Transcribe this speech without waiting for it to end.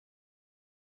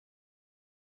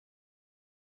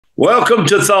Welcome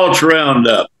to Thoughts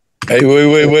Roundup. Hey,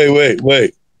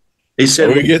 wait. He said,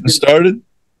 Are we getting started?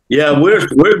 Yeah,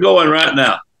 we're going right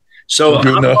now. So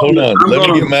okay, now, hold on.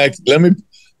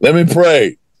 Let me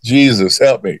pray. Jesus,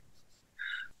 help me.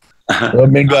 Help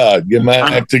me, God. Get my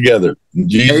act together. In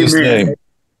Jesus' name.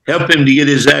 Help him to get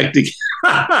his act together.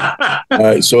 All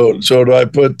right, so do I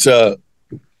put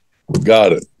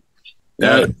got it.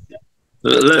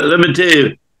 Let me tell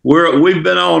you, we've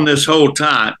been on this whole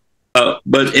time.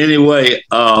 But anyway,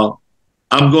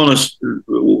 I'm going to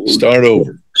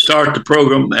start the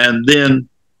program, and then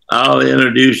I'll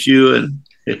introduce you and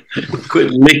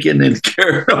quit licking and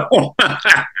carry on.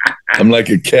 I'm like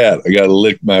a cat. I got to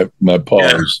lick my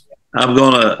paws. Yeah, I'm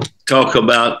going to talk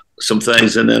about some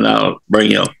things, and then I'll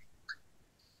bring you up.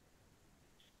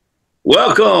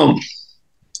 Welcome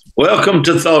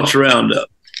to Thoughts Roundup.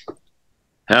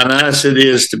 How nice it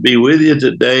is to be with you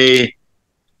today.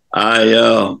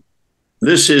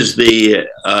 This is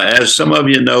as some of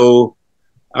you know,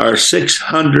 our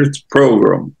 600th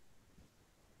program.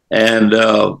 And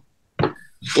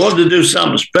wanted to do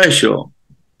something special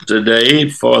today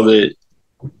for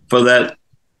that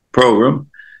program.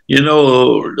 You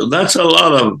know, that's a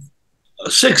lot of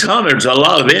 600 is a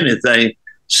lot of anything.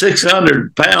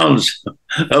 600 pounds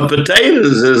of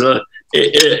potatoes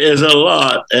is a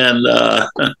lot, and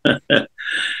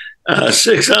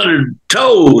 600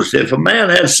 toes. If a man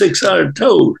had 600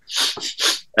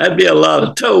 toes, that'd be a lot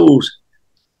of toes.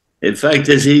 In fact,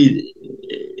 as he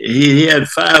had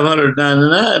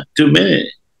 599, too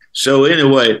many. So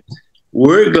anyway,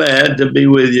 we're glad to be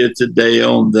with you today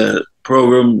on the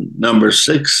program number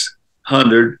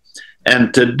 600,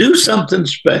 and to do something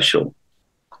special.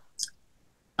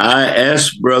 I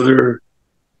asked Brother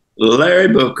Larry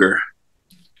Booker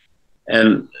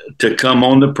and to come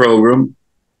on the program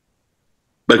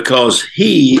because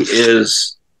he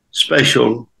is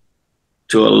special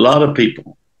to a lot of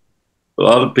people. A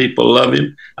lot of people love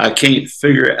him. I can't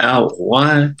figure out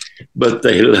why, but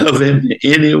they love him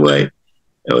anyway,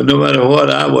 no matter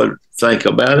what I would think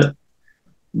about it.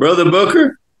 Brother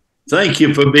Booker, thank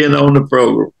you for being on the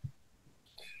program.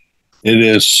 It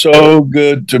is so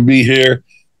good to be here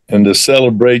and to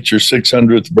celebrate your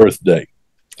 600th birthday.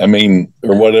 I mean,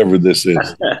 or whatever this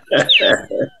is.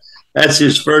 That's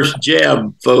his first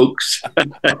jab, folks.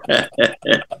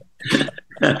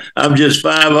 I'm just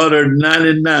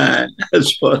 599.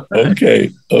 That's what.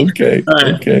 Okay.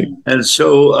 And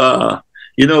so,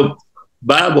 you know,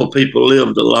 Bible people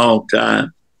lived a long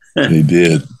time. They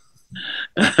did.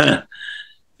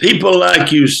 People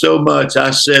like you so much.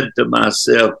 I said to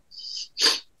myself,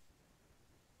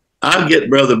 I'll get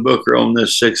Brother Booker on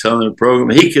this 600 program.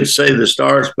 He could say the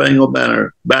Star Spangled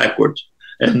Banner backwards,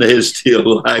 and they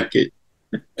still like it.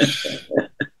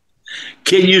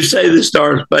 Can you say the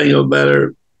Star Spangled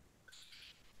Banner?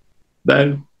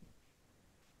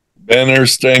 Banner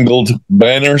strangled,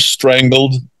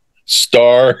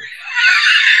 star.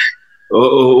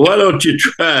 Oh, why don't you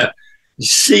try?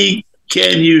 See,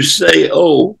 can you say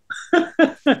oh?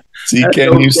 See,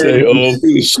 can you say oh,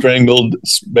 strangled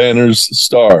banners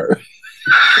star?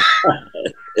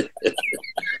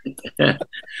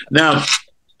 Now,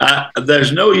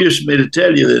 there's no use for me to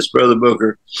tell you this, Brother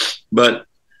Booker, but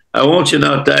I want you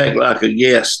not to act like a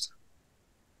guest.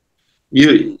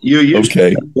 You used to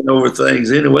taking over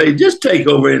things anyway. Just take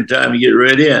over in time and get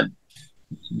right in.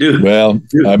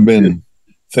 I've been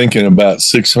thinking about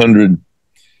 600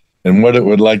 and what it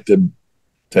would like to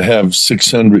have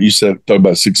 600. You said talk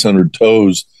about 600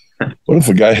 toes. What if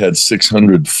a guy had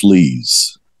 600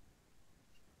 fleas?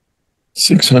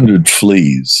 600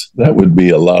 fleas. That would be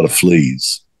a lot of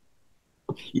fleas.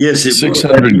 Yes, it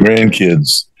 600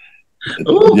 grandkids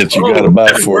that you got to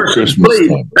buy for Christmas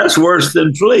time. That's worse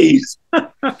than fleas.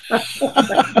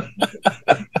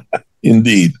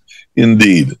 Indeed.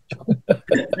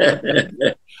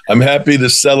 I'm happy to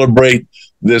celebrate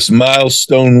this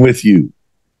milestone with you.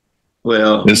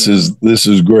 Well, this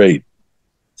is great.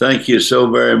 Thank you so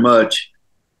very much.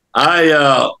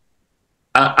 I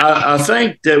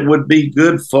think that would be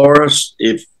good for us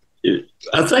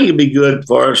I think it'd be good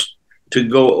for us to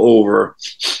go over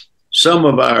some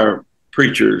of our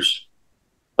preachers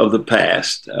of the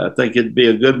past. I think it'd be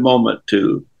a good moment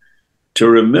to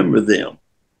remember them.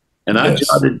 And I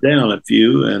jotted down a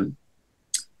few, and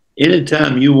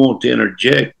anytime you want to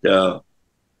interject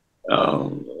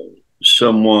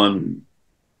someone,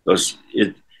 because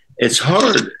it's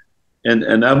hard.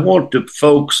 And I want the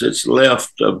folks that's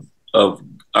left of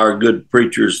our good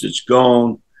preachers that's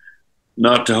gone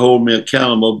not to hold me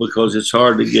accountable, because it's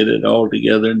hard to get it all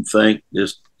together and think.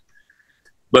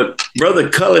 But Brother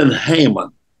Cullen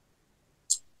Heyman,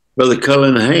 Brother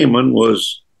Cullen Heyman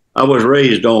I was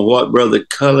raised on what Brother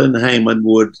Cullen Heyman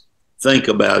would think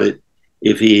about it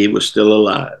if he was still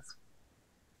alive.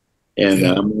 And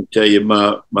I'm going to tell you,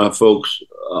 my folks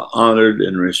honored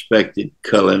and respected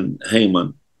Cullen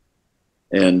Heyman.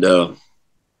 And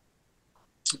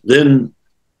then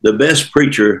the best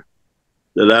preacher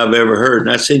that I've ever heard, and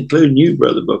that's including you,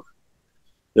 Brother Booker,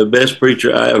 the best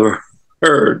preacher I ever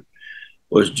heard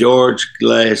was George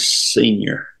Glass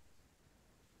Sr.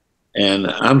 And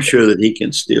I'm sure that he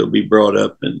can still be brought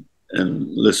up and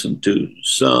listened to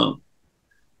some.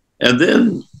 And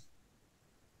then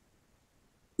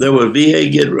there was V.A.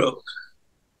 Gidrose.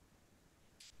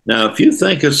 Now, if you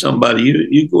think of somebody,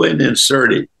 you go ahead and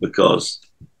insert it, because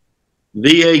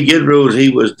V.A. Gidrose, he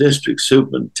was district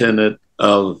superintendent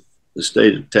of the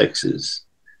state of Texas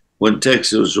when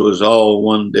Texas was all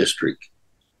one district.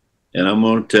 And I'm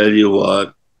going to tell you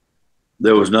what,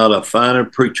 there was not a finer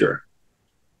preacher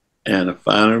and a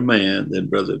finer man than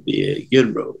Brother V.A.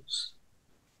 Gidrose.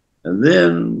 And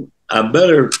then I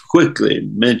better quickly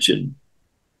mention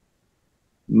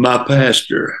my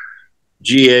pastor,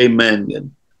 G.A.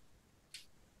 Mangan.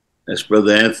 That's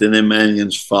Brother Anthony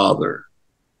Mangan's father.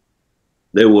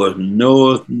 There was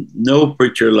no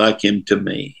preacher like him to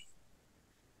me.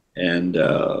 And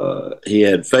he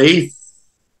had faith,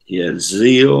 he had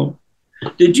zeal.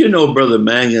 Did you know, Brother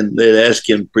Mangan, they'd ask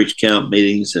him to preach camp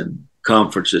meetings and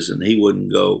conferences, and he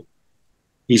wouldn't go.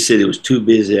 He said he was too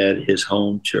busy at his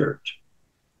home church.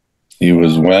 He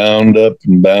was wound up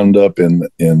and bound up in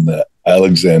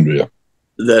Alexandria.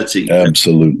 That's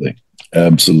absolutely.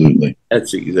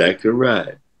 That's exactly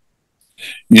right.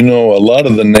 You know, a lot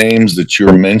of the names that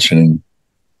you're mentioning,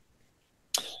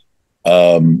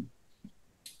 those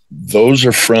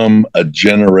are from a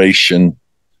generation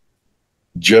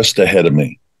just ahead of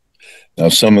me. Now,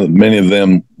 many of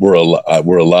them were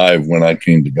alive when I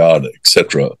came to God,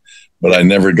 etc. But I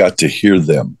never got to hear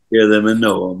them. Hear them and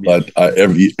know them. But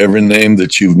every name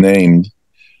that you've named,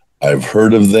 I've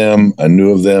heard of them. I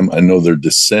knew of them. I know their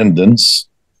descendants,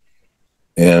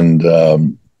 and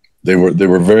they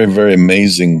were very, very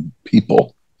amazing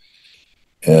people.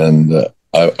 And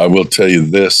I will tell you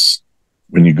this: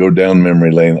 when you go down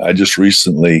memory lane, I just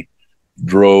recently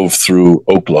drove through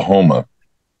Oklahoma,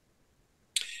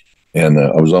 and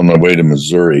I was on my way to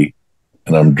Missouri,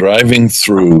 and I'm driving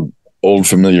through old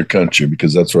familiar country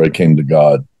because that's where I came to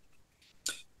God.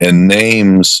 And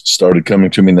names started coming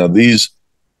to me. Now these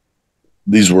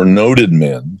were noted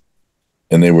men,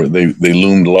 and they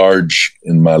loomed large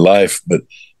in my life. But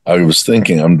I was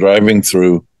thinking, I'm driving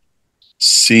through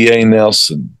C.A.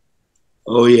 Nelson.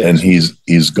 Oh yes, and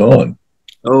he's gone.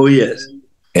 Oh yes,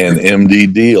 and M.D.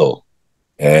 Deal,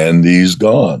 and he's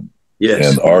gone.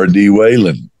 Yes, and R.D.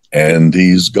 Whalen, and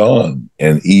he's gone.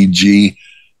 And E.G.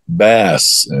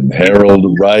 Bass and Harold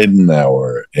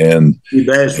Ridenauer and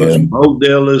Bass was from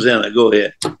Oakdale, Louisiana. Go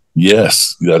ahead.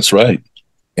 Yes, that's right.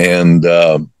 And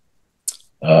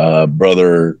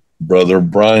brother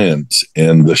Bryant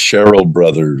and the Sherrill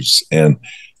brothers, and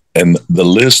the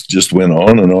list just went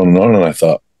on and on and on. And I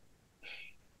thought,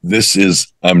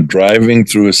 I'm driving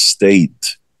through a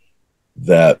state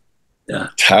that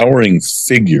towering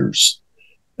figures.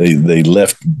 They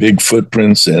left big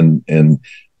footprints and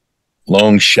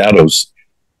long shadows,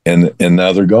 and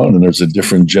now they're gone, and there's a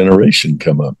different generation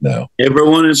come up now.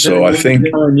 Everyone is so I think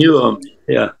when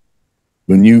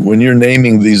you're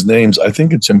naming these names, I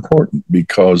think it's important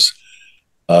because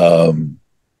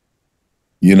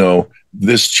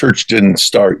this church didn't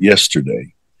start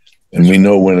yesterday, and we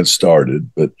know when it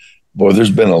started, but boy,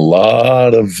 there's been a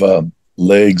lot of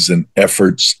legs and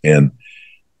efforts and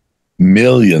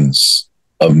millions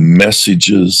of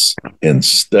messages and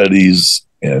studies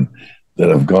and that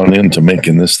have gone into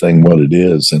making this thing what it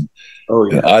is. And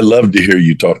I love to hear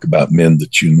you talk about men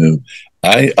that you knew.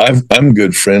 I'm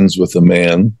good friends with a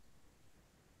man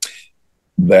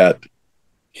that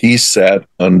he sat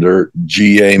under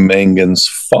G.A. Mangan's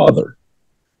father.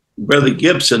 Brother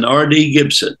Gibson, R.D.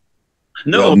 Gibson.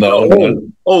 No.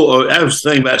 Oh, I was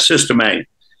thinking about Sister Mangan.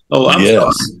 Oh, I'm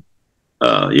sorry.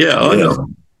 I know.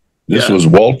 This was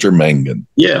Walter Mangan.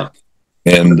 Yeah.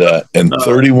 And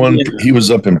 31, he was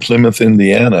up in Plymouth,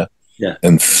 Indiana,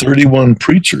 and 31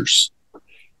 preachers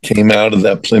came out of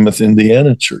that Plymouth,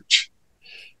 Indiana church,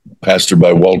 pastored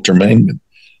by Walter Mangan.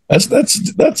 That's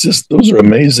just, those are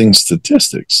amazing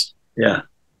statistics. Yeah.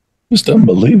 Just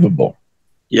unbelievable.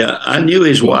 Yeah. I knew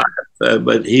his wife,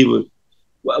 but he was,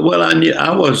 I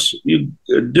was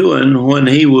doing when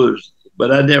he was,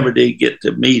 but I never did get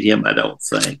to meet him, I don't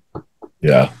think.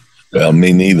 Yeah. Well,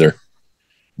 me neither,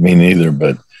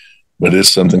 but it's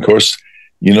something. Of course,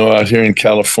 out here in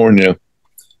California,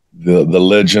 The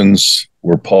legends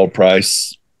were Paul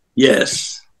Price.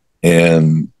 Yes.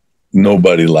 And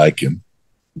nobody like him.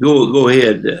 Go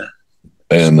ahead.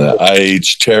 And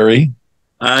I.H. Terry.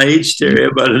 I.H. Terry,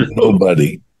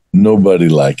 nobody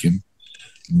like him.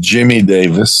 Jimmy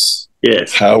Davis.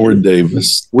 Yes. Howard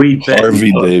Davis.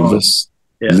 Harvey Davis.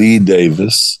 Yeah. Lee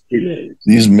Davis.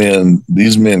 These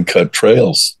men cut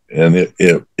trails, and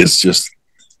it's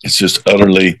just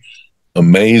utterly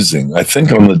amazing. I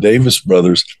think on the Davis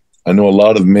brothers, I know a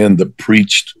lot of men that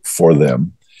preached for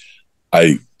them.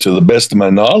 To the best of my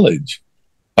knowledge,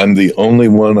 I'm the only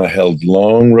one I held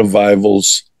long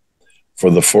revivals for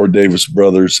the four Davis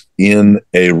brothers in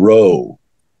a row.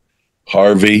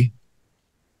 Harvey,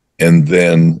 and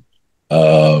then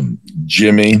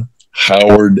Jimmy,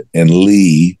 Howard, and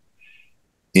Lee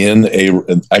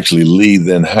actually Lee,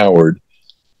 then Howard,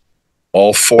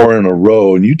 all four in a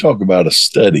row. And you talk about a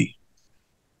study.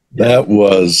 Yeah.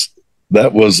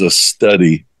 That was a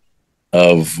study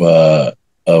of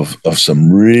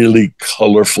some really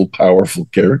colorful, powerful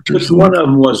characters. Which one of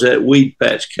them was at Weed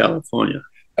Patch, California?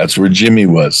 That's where Jimmy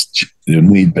was, in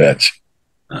Weed Patch.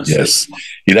 Yes.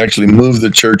 He'd actually moved the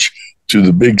church to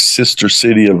the big sister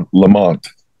city of Lamont.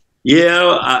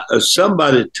 Yeah,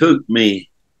 somebody took me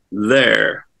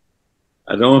there.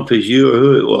 I don't know if it's you or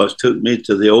who it was, took me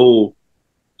to the old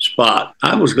spot.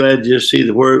 I was glad to just see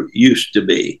where it used to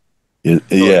be.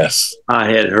 Yes.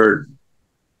 I had heard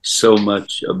so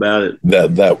much about it.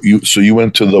 So you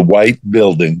went to the white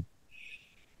building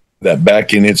that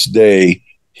back in its day,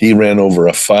 he ran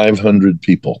over 500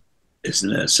 people.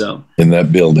 Isn't that something? In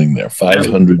that building there,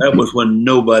 500 That was when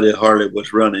nobody hardly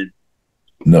was running.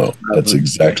 No, that's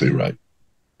exactly right.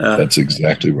 That's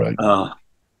exactly right.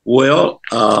 Well,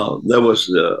 there was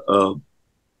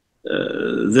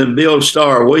then Bill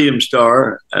Starr, William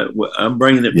Starr. I'm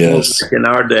bringing it back in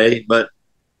our day, but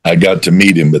I got to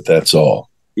meet him, but that's all.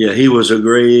 Yeah, he was a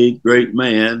great, great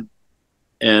man.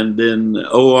 And then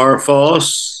O.R.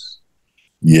 Foss.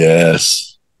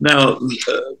 Yes. Now,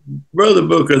 Brother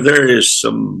Booker, there is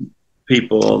some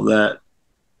people that,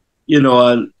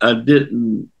 I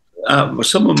didn't,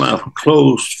 some of my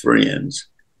close friends,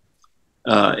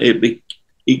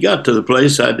 it got to the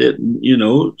place I didn't,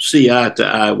 see eye to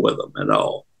eye with them at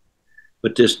all.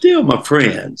 But they're still my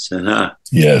friends, and I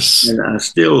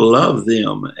still love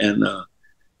them. And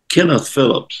Kenneth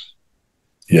Phillips.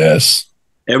 Yes.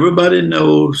 Everybody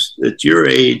knows that your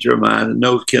age or mine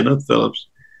knows Kenneth Phillips.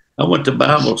 I went to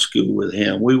Bible school with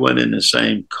him. We went in the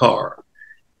same car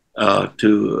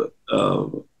to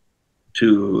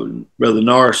Brother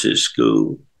Norris's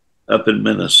school up in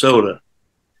Minnesota.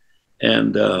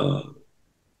 And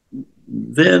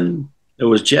then there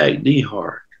was Jack D.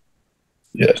 Hart.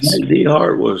 Yes. Jack D.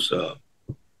 Hart was,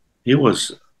 he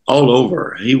was all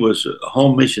over. He was a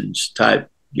home missions type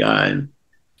guy. And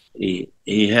he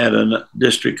had a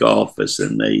district office,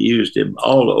 and they used him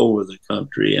all over the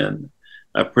country. And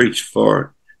I preached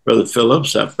for Brother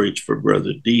Phillips. I preached for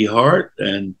Brother D. Hart.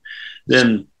 And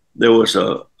then there was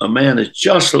a man that's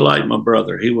just like my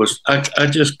brother. He was, I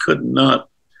just could not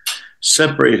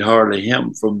separate hardly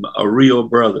him from a real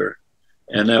brother.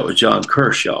 And that was John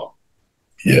Kershaw.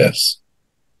 Yes.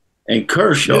 And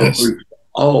Kershaw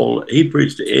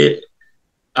preached it.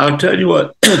 I'll tell you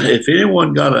what, if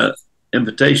anyone got an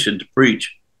invitation to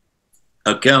preach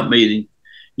a camp meeting,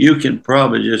 you can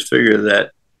probably just figure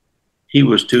that he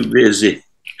was too busy,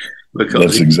 because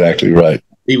that's exactly right.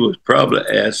 He was probably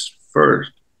asked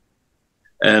first.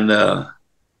 And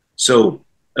so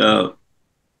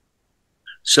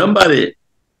somebody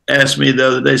asked me the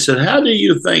other day, said, how do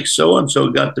you think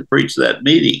so-and-so got to preach that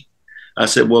meeting? I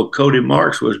said, well, Cody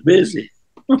Marks was busy.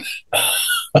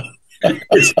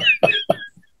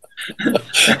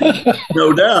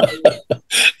 No doubt.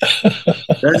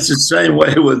 That's the same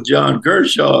way with John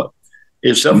Kershaw.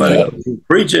 If somebody was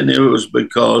preaching, it was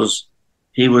because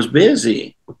he was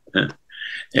busy. And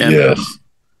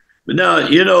but now,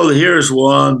 here's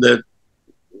one that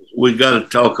we got to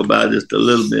talk about just a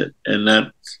little bit, and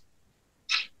that's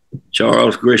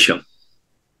Charles Grisham.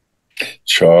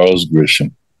 Charles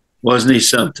Grisham. Wasn't he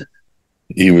something?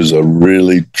 He was a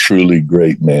really, truly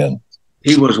great man.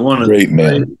 He was one of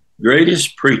the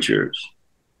greatest preachers.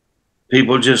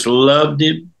 People just loved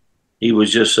him. He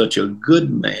was just such a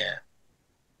good man.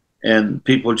 And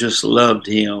people just loved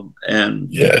him. And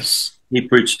he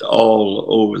preached all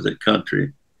over the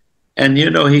country. And,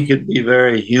 he could be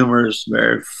very humorous,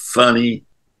 very funny.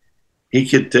 He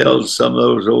could tell some of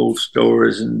those old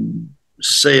stories and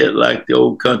say it like the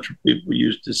old country people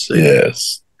used to say.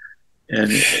 Yes. And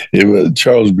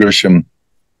Charles Grisham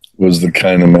was the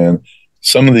kind of man.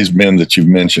 Some of these men that you've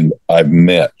mentioned, I've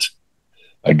met.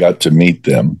 I got to meet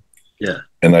them. Yeah.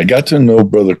 And I got to know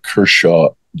Brother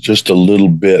Kershaw just a little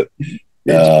bit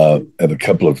at a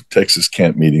couple of Texas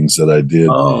camp meetings that I did.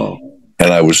 Oh.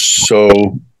 And I was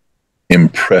so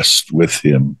impressed with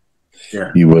him.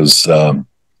 Yeah. He was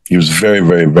very,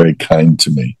 very, very kind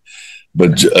to me.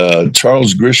 But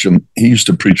Charles Grisham, he used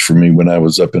to preach for me when I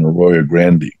was up in Arroyo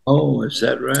Grande. Oh, is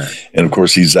that right? And of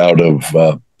course, he's out of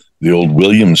the old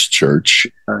Williams Church,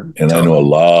 and I know a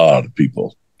lot of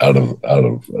people out of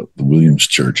the Williams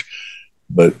Church.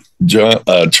 But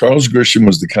Charles Grisham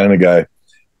was the kind of guy.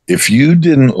 If you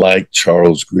didn't like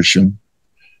Charles Grisham,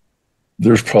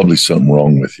 there's probably something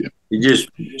wrong with you. You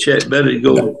just better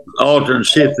go alter and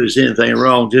see if there's anything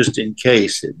wrong, just in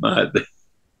case it might be.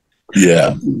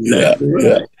 Yeah.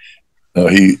 No,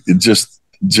 he just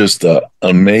an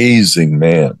amazing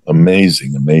man,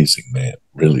 amazing man,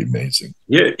 really amazing.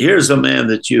 Here's a man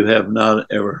that you have not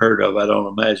ever heard of, I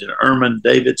don't imagine, Erman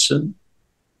Davidson.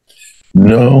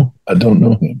 No, I don't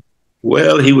know him.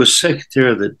 Well, he was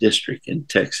secretary of the district in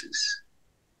Texas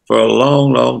for a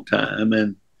long, long time.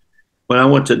 And when I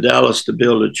went to Dallas to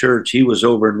build a church, he was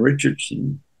over in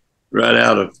Richardson, right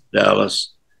out of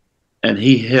Dallas, and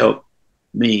he helped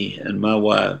me and my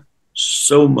wife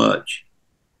so much,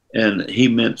 and he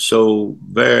meant so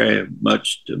very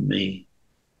much to me.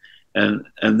 And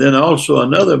then also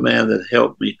another man that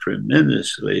helped me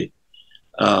tremendously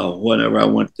whenever I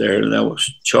went there, and that was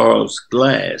Charles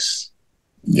Glass.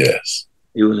 Yes.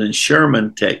 He was in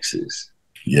Sherman, Texas.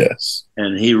 Yes.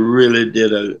 And he really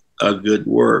did a good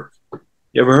work.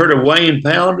 You ever heard of Wayne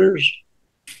Pounders?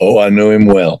 Oh, I know him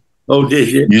well. Oh, did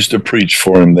you? Used to preach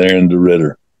for him there in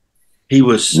DeRidder. He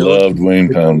was loved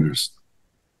Wayne Pounders.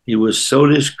 He was so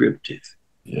descriptive.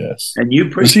 Yes. And you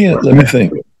preached. Let me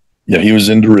think. Yeah, he was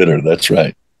in DeRidder. That's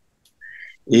right.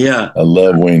 Yeah. I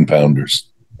love Wayne Pounders.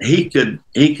 He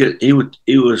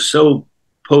was so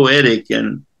poetic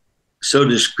and so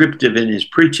descriptive in his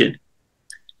preaching.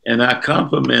 And I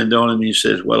complimented on him. He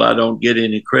says, well, I don't get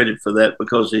any credit for that,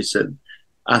 because he said,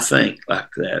 I think like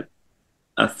that.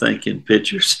 I think in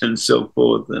pictures and so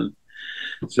forth. And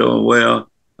so, well,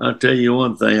 I'll tell you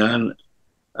one thing.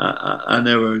 I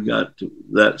never got to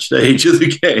that stage of the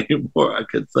game where I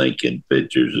could think in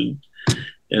pictures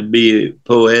and be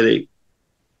poetic.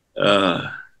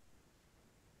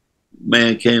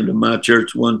 Man came to my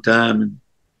church one time,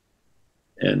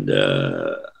 and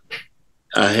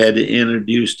I had to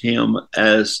introduce him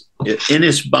as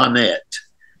Ennis Bonnet.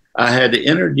 I had to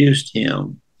introduce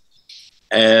him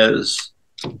as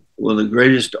one of the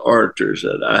greatest orators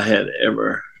that I had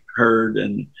ever heard,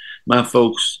 and my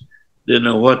folks didn't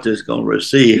know what this was going to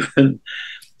receive, and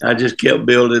I just kept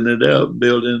building it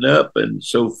up, and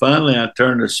so finally I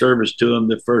turned the service to him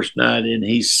the first night, and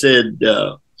he said,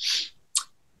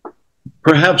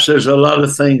 perhaps there's a lot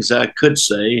of things I could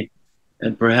say,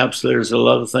 and perhaps there's a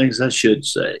lot of things I should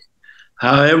say.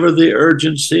 However, the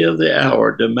urgency of the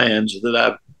hour demands that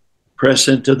I press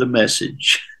into the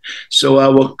message. So I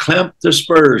will clamp the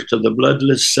spurs to the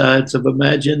bloodless sides of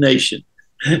imagination.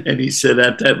 And he said,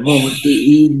 at that moment, the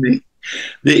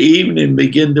evening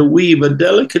began to weave a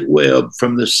delicate web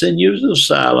from the sinews of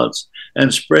silence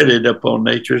and spread it upon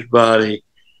nature's body.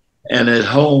 And at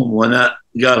home, when I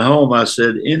got home, I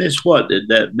said, Ennis, what did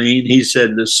that mean? He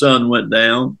said, the sun went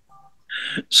down.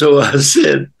 So I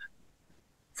said,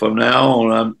 from now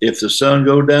on, if the sun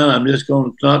go down, I'm just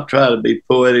going to not try to be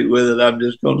poetic with it. I'm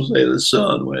just going to say the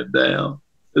sun went down.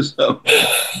 So.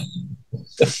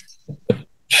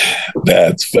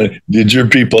 That's funny. Did your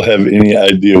people have any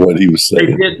idea what he was saying?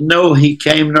 They didn't know he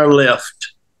came nor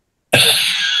left.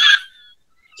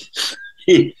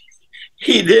 He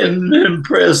didn't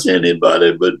impress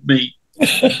anybody but me.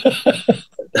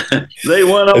 They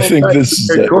went on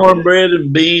their cornbread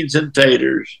and beans and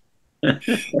taters.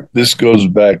 This goes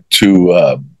back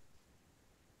to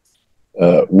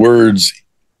words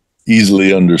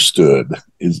easily understood.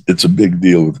 It's a big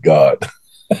deal with God.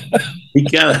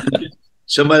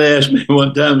 Somebody asked me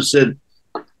one time, said,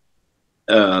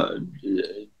 do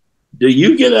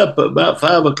you get up about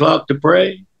 5 o'clock to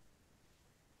pray?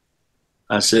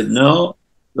 I said, no,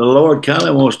 the Lord kind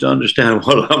of wants to understand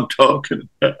what I'm talking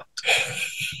about.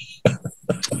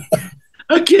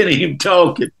 I can't even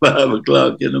talk at 5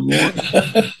 o'clock in the morning.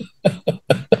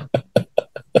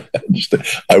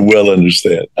 I well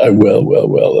understand. I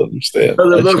well understand.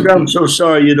 Brother Booker, I'm so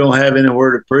sorry you don't have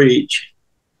anywhere to preach.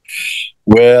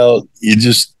 Well, you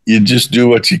just do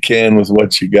what you can with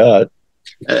what you got.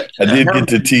 I did get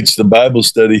to teach the Bible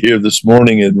study here this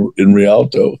morning in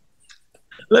Rialto.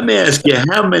 Let me ask you,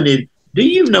 do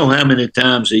you know how many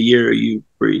times a year you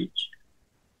preach?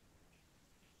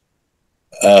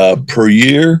 Per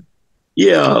year?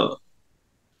 Yeah.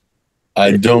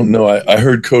 I don't know. I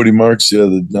heard Cody Marks the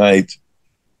other night.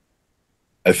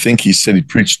 I think he said he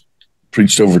preached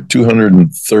over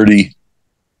 230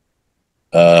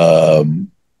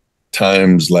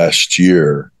 times last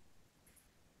year,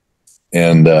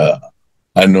 and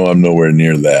I know I'm nowhere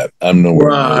near that. I'm nowhere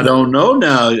Well, near I that. don't know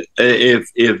now.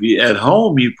 If you at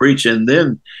home you preach, and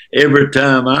then every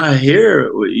time I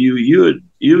hear you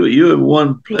at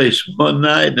one place one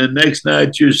night, and the next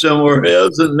night you're somewhere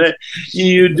else, and that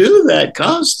you do that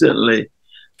constantly.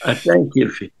 I think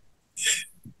if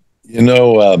You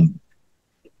know,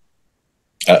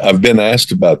 I've been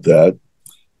asked about that,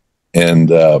 and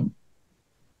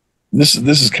this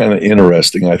is kind of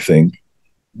interesting, I think.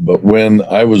 But when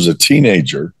I was a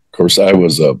teenager, of course, I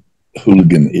was a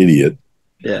hooligan idiot,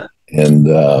 yeah and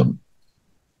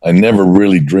I never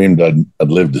really dreamed I'd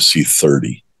live to see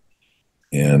 30.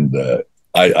 And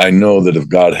I know that if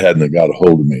God hadn't got a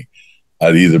hold of me,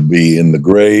 I'd either be in the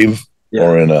grave yeah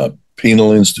or in a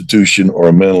penal institution or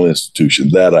a mental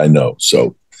institution. That I know.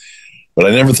 So, but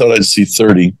I never thought I'd see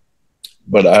 30.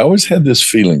 But I always had this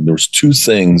feeling. There was two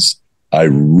things I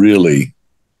really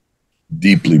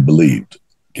deeply believed.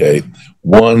 Okay.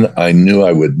 One, I knew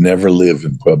I would never live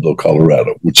in Pueblo,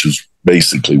 Colorado, which is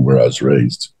basically where I was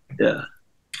raised. yeah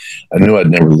I knew I'd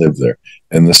never live there.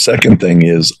 And the second thing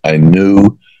is, I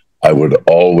knew I would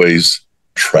always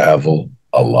travel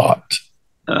a lot.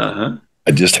 uh-huh.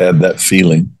 I just had that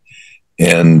feeling,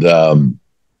 and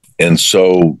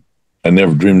so I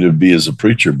never dreamed it'd be as a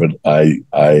preacher. But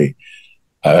I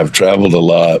have traveled a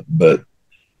lot. But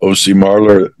O.C.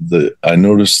 Marler, I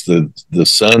noticed that the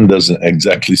sun doesn't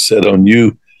exactly set on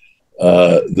you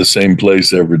the same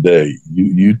place every day.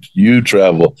 You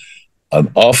travel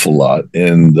an awful lot,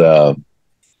 and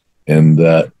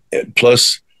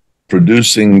plus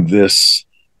producing this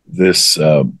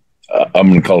I'm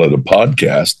going to call it a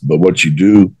podcast, but what you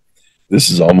do, this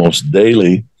is almost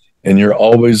daily, and you're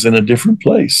always in a different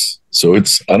place. So I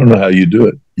don't know how you do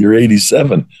it. You're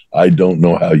 87. I don't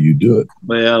know how you do it.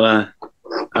 Well,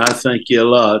 I thank you a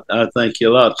lot. I thank you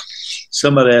a lot.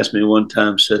 Somebody asked me one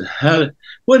time, said,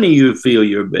 when do you feel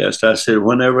your best? I said,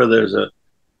 whenever there's a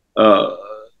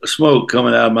smoke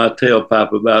coming out of my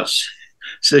tailpipe about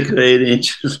 6 or 8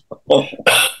 inches long.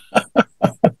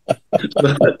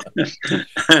 But,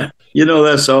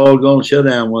 that's all going to shut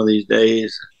down one of these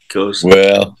days.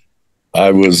 Well,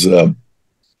 I was,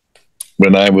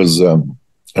 when I was, I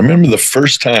remember the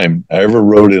first time I ever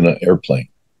rode in an airplane.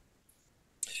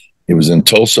 It was in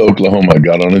Tulsa, Oklahoma. I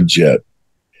got on a jet.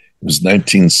 It was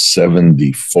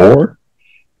 1974,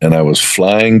 and I was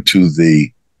flying to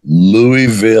the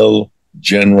Louisville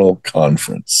General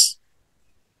Conference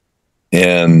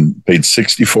and paid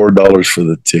 $64 for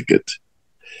the ticket.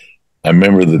 I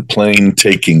remember the plane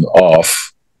taking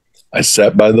off. I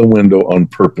sat by the window on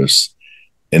purpose,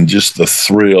 and just the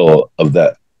thrill of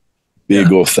that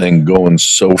big old thing going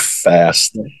so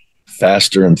fast,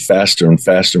 faster and faster and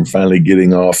faster, and finally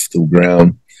getting off the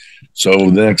ground.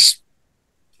 So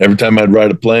every time I'd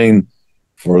ride a plane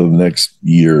for the next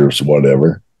years,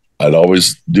 whatever, I'd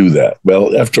always do that.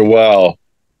 Well, after a while,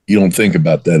 you don't think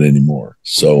about that anymore.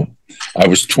 So I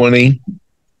was 20.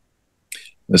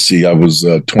 Let's see, I was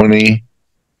 21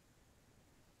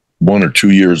 or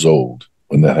 2 years old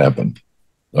when that happened.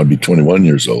 I'd be 21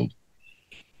 years old.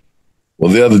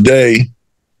 Well, the other day,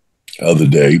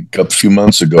 a few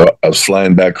months ago, I was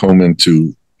flying back home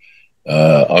into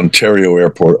Ontario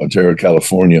Airport, Ontario,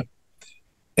 California,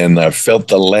 and I felt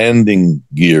the landing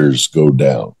gears go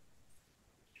down.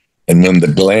 And when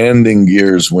the landing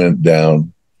gears went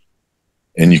down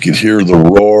and you could hear the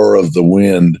roar of the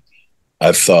wind,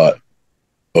 I thought,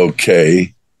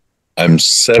 okay, I'm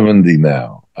 70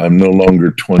 now. I'm no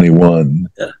longer 21.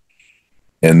 Yeah.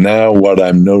 And now what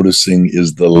I'm noticing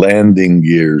is the landing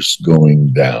gears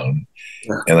going down.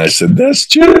 Yeah. And I said, that's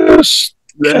just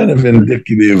kind of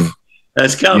indicative.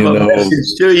 That's kind of a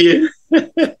message to you.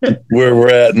 where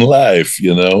we're at in life,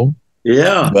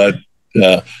 Yeah. But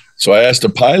so I asked a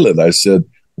pilot, I said,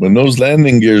 when those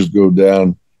landing gears go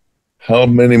down, how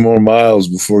many more miles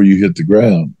before you hit the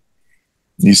ground?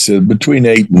 He said, between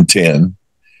 8 and 10.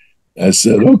 I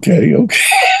said, okay.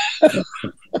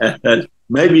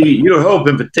 Maybe you're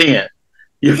hoping for 10.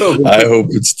 I hope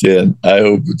it's 10.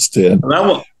 And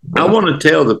I want to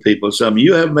tell the people something.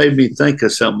 You have made me think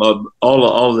of something of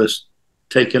all this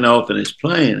taking off in his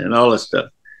plane and all this stuff.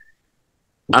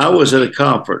 I was at a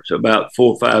conference about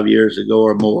 4 or 5 years ago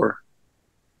or more,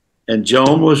 and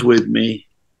Joan was with me,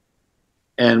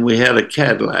 and we had a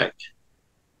Cadillac,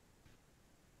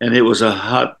 and it was a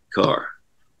hot car.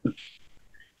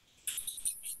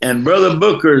 And Brother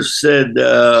Booker said,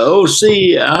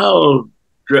 "OC, I'll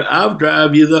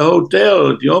drive you to the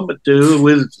hotel if you want me to.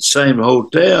 We're at the same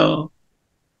hotel."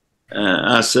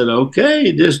 I said,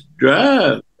 "Okay, just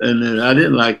drive." And then I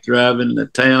didn't like driving the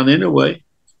town anyway.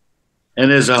 And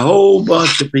there's a whole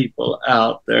bunch of people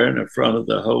out there in the front of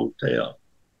the hotel.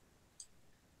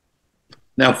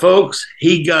 Now, folks,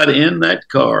 he got in that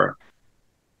car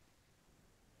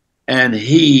and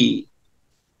he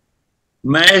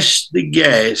mashed the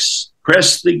gas,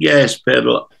 pressed the gas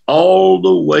pedal all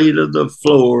the way to the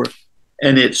floor,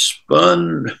 and it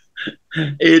spun,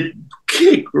 it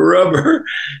kicked rubber.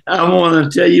 I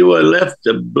want to tell you, it left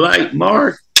a black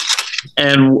mark,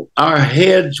 and our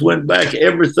heads went back,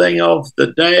 everything off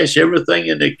the dash, everything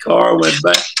in the car went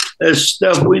back. There's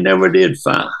stuff we never did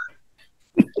find.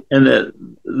 And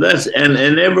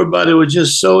and everybody was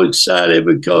just so excited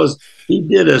because he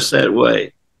did us that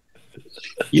way.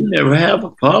 You never have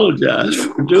apologized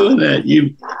for doing that.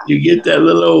 You get that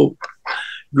little old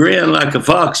grin like a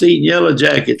fox eating yellow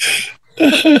jackets.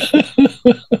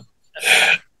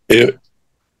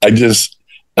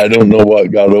 I don't know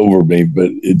what got over me,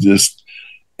 but it just,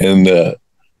 and the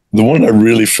one I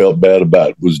really felt bad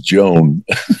about was Joan.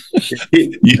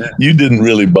 you didn't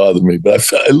really bother me, but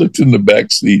I looked in the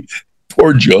back seat.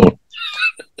 Poor Joan.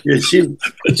 Yeah,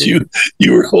 but you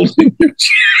were holding your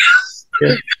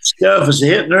chair. Stuff was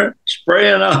hitting her,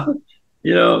 spraying on,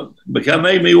 because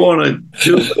made me want to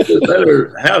do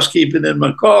better housekeeping in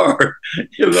my car.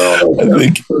 I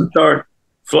think start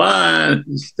flying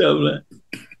and stuff like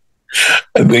that.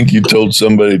 I think you told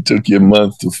somebody it took you a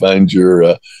month to find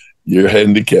your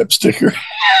handicap sticker.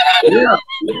 Yeah.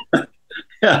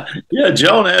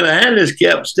 Joan had a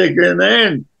handicap sticker in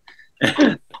there,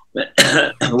 and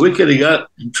we could have got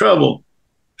in trouble.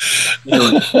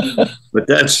 But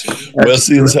that's well.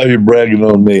 Seeing as how you're bragging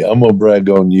on me, I'm gonna brag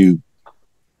on you.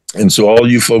 And so, all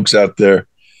you folks out there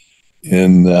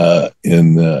in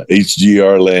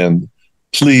HGR land,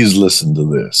 please listen to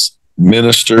this.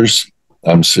 Ministers,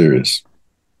 I'm serious.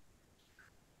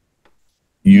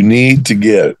 You need to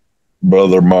get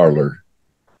Brother Marler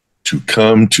to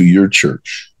come to your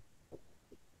church.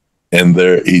 And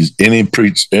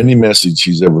any message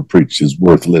he's ever preached is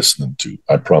worth listening to.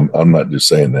 I'm not just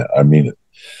saying that. I mean it.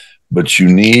 But you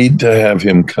need to have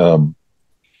him come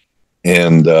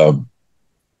and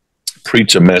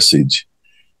preach a message.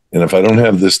 And if I don't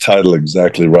have this title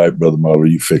exactly right, Brother Marler,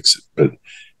 you fix it. But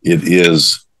it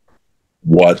is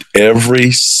what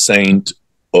every saint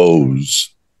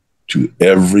owes to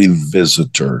every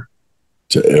visitor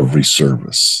to every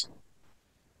service.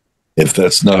 If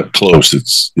that's not close,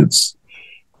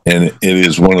 and it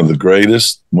is one of the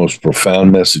greatest, most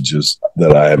profound messages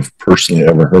that I have personally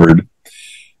ever heard.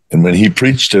 And when he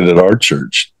preached it at our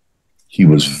church, he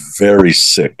was very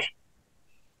sick.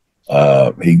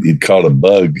 He'd caught a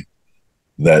bug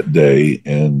that day,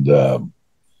 and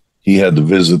he had to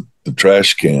visit the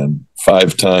trash can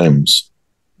 5 times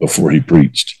before he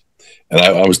preached. And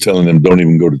I was telling him, don't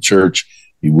even go to church.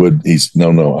 He's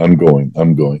no, I'm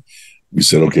going. We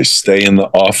said, okay, stay in the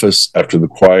office after the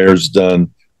choir's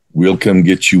done. We'll come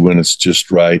get you when it's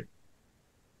just right.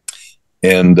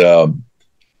 And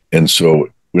so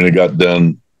when it got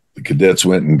done, the cadets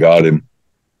went and got him.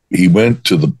 He went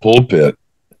to the pulpit.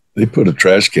 They put a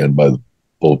trash can by the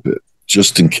pulpit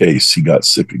just in case he got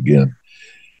sick again.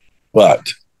 But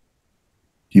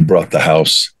he brought the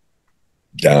house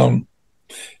down.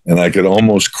 And I could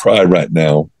almost cry right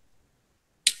now.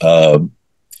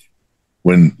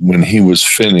 When he was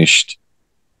finished,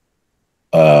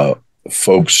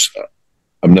 folks,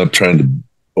 I'm not trying to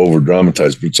over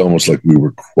dramatize, but it's almost like we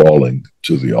were crawling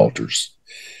to the altars,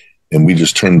 and we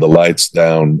just turned the lights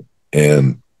down,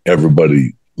 and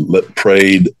everybody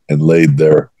prayed and laid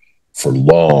there for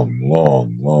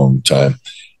long time.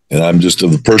 And I'm just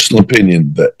of the personal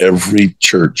opinion that every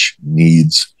church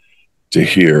needs to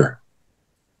hear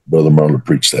Brother Marler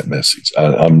preach that message.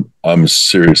 I'm as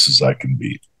serious as I can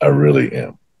be. I really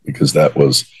am, because that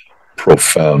was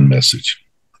profound message.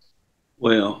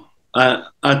 Well, I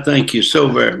thank you so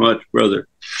very much, Brother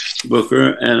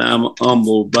Booker, and I'm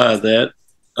humbled by that.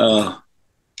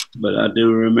 But I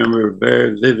do remember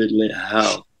very vividly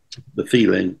how the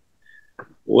feeling.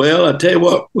 Well, I tell you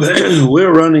what,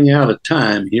 we're running out of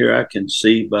time here. I can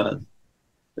see by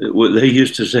what they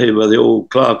used to say by the old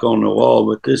clock on the wall,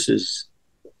 but this is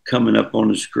coming up on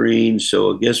the screen.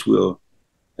 So I guess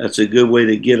that's a good way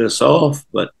to get us off.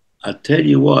 But I tell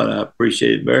you what, I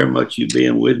appreciate very much you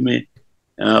being with me.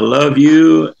 And I love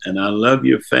you, and I love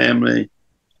your family.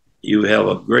 You have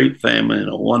a great family and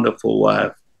a wonderful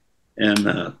wife.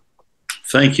 And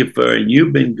thank you and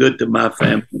you've been good to my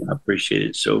family. I appreciate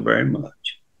it so very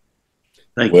much.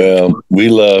 Thank you. Well, we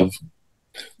love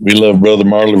Brother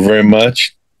Marler very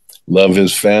much. Love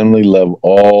his family. Love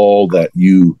all that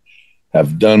you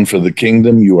have done for the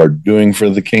kingdom. You are doing for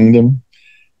the kingdom.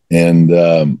 And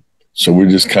so we're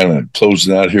just kind of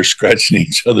closing out here, scratching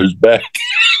each other's back.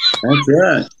 That's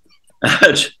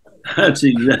right. That's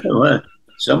exactly right.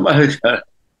 Somebody's got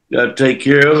to take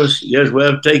care of us. Yes, we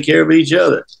have to take care of each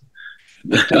other.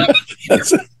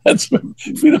 that's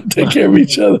if we don't take care of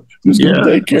each other, who's going to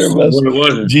take care of us?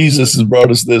 Jesus has brought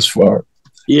us this far.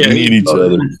 Yeah, we need each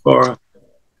other. Far.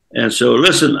 And so,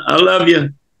 listen, I love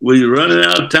you. We're running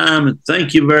out of time, and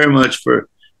thank you very much for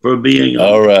being on.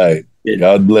 All right.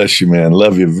 God bless you, man.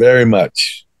 Love you very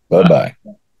much. Bye-bye.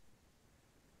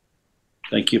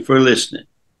 Thank you for listening.